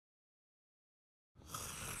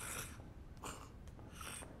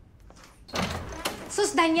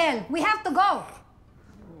Promise, Daniel. We have to go.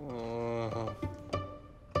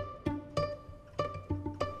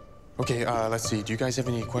 Okay, let's see. Do you guys have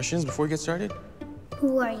any questions before we get started?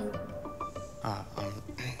 Who are you?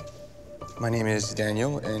 My name is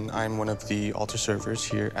Daniel, and I'm one of the altar servers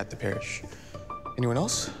here at the parish. Anyone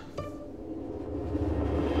else?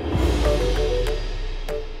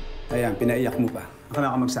 Ayan, pinaiyak mo pa. Akala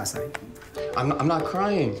ka magsasay. I'm not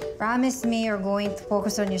crying. Promise me you're going to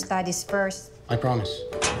focus on your studies first. I promise.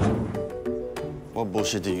 What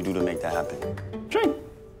bullshit did you do to make that happen? Drink!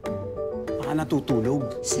 Baka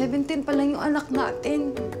natutulog. 17 pa lang yung anak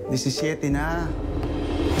natin. 17 na.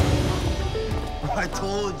 I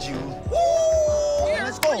told you.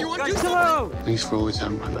 Let's go. You want to Thanks for always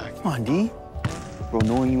having my back. Come on, D. Bro,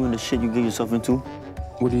 knowing you and the shit you get yourself into.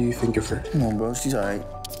 What do you think of her? Come on, bro. She's all right.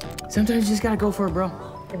 Sometimes you just gotta go for it, bro.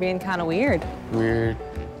 You're being kind of weird. Weird.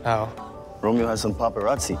 How? Romeo has some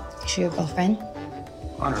paparazzi. Is she your girlfriend?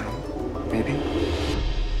 I don't know. Maybe.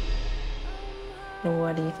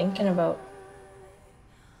 What are you thinking about?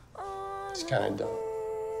 It's kind of dumb.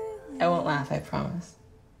 I won't laugh, I promise.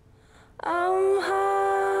 I'm high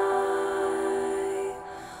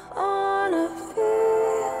on a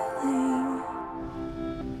feeling.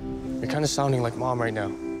 You're kind of sounding like Mom right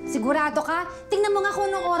now. Sigurado ka? Tingnan mo nga kung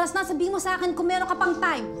anong oras na. Sabihin mo sa akin kung meron ka pang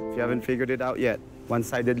time. If you haven't figured it out yet,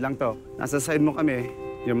 one-sided lang to. Nasa side mo kami.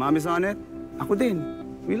 Your mom is on it. Ako din.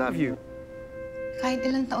 We love you. Kahit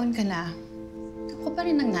ilang taon ka na, ako pa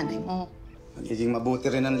rin ang nanay mo. Magiging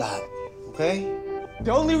mabuti rin ang lahat. Okay?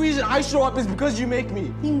 The only reason I show up is because you make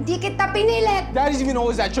me. Hindi kita pinilit. Daddy's even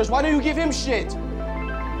always at church. Why don't you give him shit?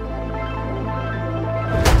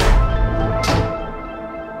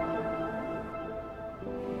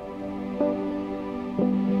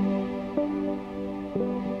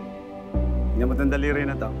 Tingnan mo itong daliri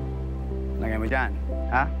na to. Lagay mo dyan.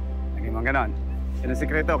 Ha? Lagay mo ganon. Yan ang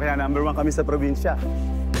sikreto, kaya #1 kami sa probinsya.